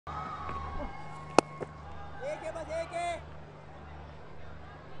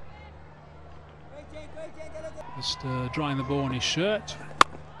Just drying the ball on his shirt.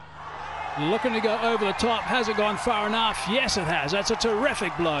 Looking to go over the top. Has it gone far enough? Yes, it has. That's a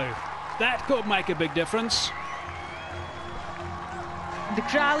terrific blow. That could make a big difference. The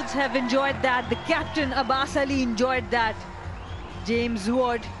crowds have enjoyed that. The captain, Abbas Ali, enjoyed that. James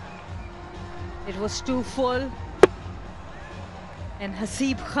Ward. It was too full. And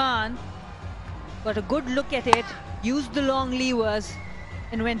Hasib Khan got a good look at it, used the long levers,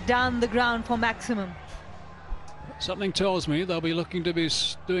 and went down the ground for maximum. Something tells me they'll be looking to be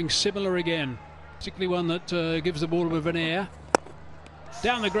doing similar again, particularly one that gives the ball a bit of an air.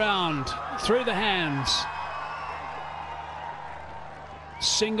 Down the ground, through the hands.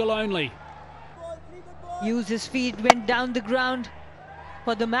 Single only. Used his feet, went down the ground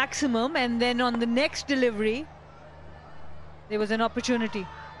for the maximum, and then on the next delivery, there was an opportunity.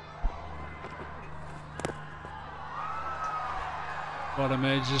 Bottom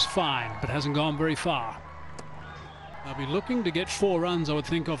edge is fine, but hasn't gone very far. They'll be looking to get 4 runs, I would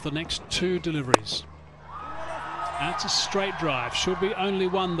think, off the next 2 deliveries. That's a straight drive. Should be only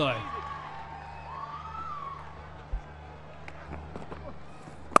 1, though.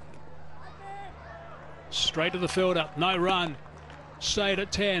 Straight to the fielder. No run. Stayed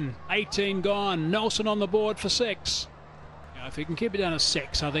at 10. 18 gone. Nelson on the board for 6. Now, if he can keep it down to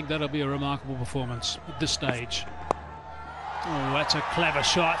 6, I think that'll be a remarkable performance at this stage. Oh, that's a clever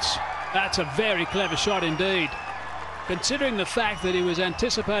shot. That's a very clever shot indeed. Considering the fact that he was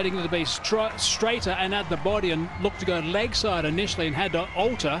anticipating it to be straighter and at the body and looked to go leg side initially and had to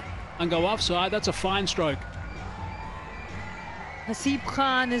alter and go offside, that's a fine stroke. Hasib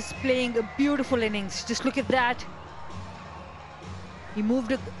Khan is playing a beautiful innings. Just look at that. He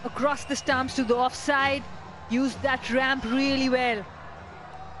moved across the stumps to the offside, used that ramp really well.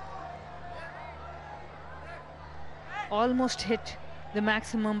 Almost hit the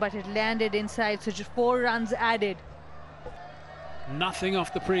maximum, but it landed inside, so just 4 runs added. Nothing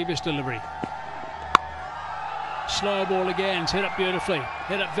off the previous delivery. Slow ball again. It's hit up beautifully.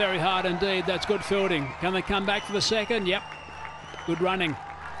 Hit up very hard indeed. That's good fielding. Can they come back for the second? Yep. Good running.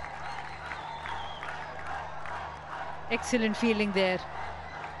 Excellent fielding there.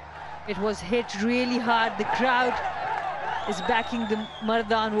 It was hit really hard. The crowd is backing the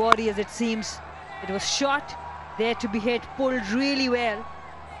Mardan Warriors, it seems. It was shot, there to be hit, pulled really well.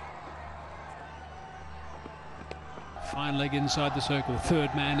 Fine leg inside the circle.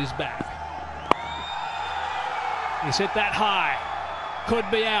 Third man is back. He's hit that high. Could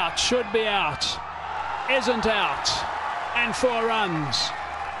be out, should be out. Isn't out. And 4 runs.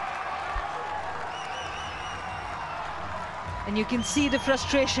 And you can see the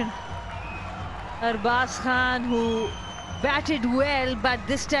frustration. Arbaz Khan, who batted well, but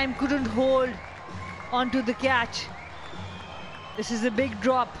this time couldn't hold onto the catch. This is a big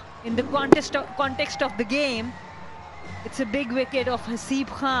drop. In the context of the game, it's a big wicket of Hasib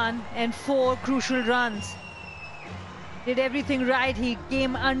Khan and 4 crucial runs. Did everything right. He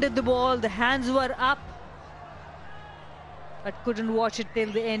came under the ball, the hands were up, but couldn't watch it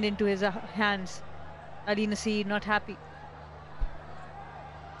till the end into his hands. Ali Nasir not happy.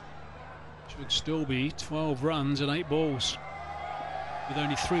 Should still be 12 runs and 8 balls with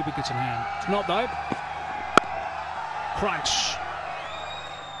only 3 wickets in hand. It's not though. Crunch.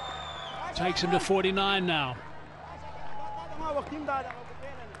 Takes him to 49 now.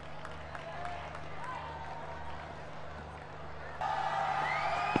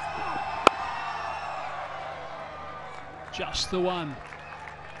 Just the one.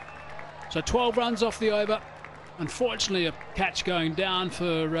 So 12 runs off the over. Unfortunately, a catch going down for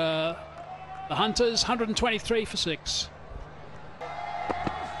the Hunters. 123 for 6.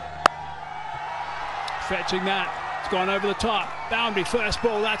 Fetching that. It's gone over the top. Boundary first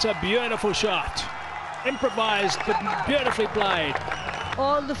ball. That's a beautiful shot. Improvised, but beautifully played.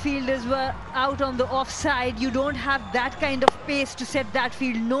 All the fielders were out on the offside. You don't have that kind of pace to set that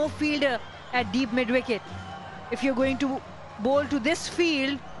field. No fielder at deep mid-wicket. If you're going to bowl to this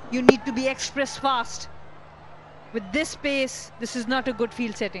field, you need to be express fast. With this pace, this is not a good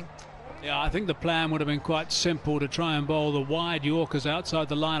field setting. Yeah, I think the plan would have been quite simple to try and bowl the wide Yorkers outside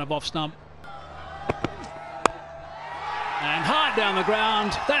the line of off stump. And hard down the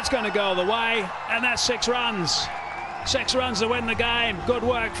ground. That's going to go the way, and that's 6 runs. 6 runs to win the game. Good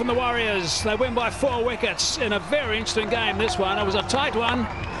work from the Warriors. They win by 4 wickets in a very interesting game, this one. It was a tight one,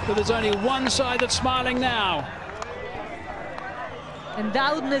 but there's only one side that's smiling now. And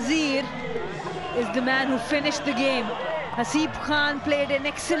Daud Nazir is the man who finished the game. Hasib Khan played an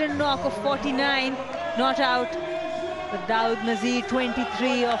excellent knock of 49, not out. But Daud Nazir,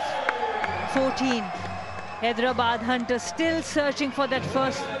 23 of 14. Hyderabad Hunters still searching for that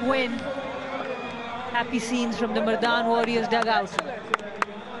first win. Happy scenes from the Mardan Warriors dugout.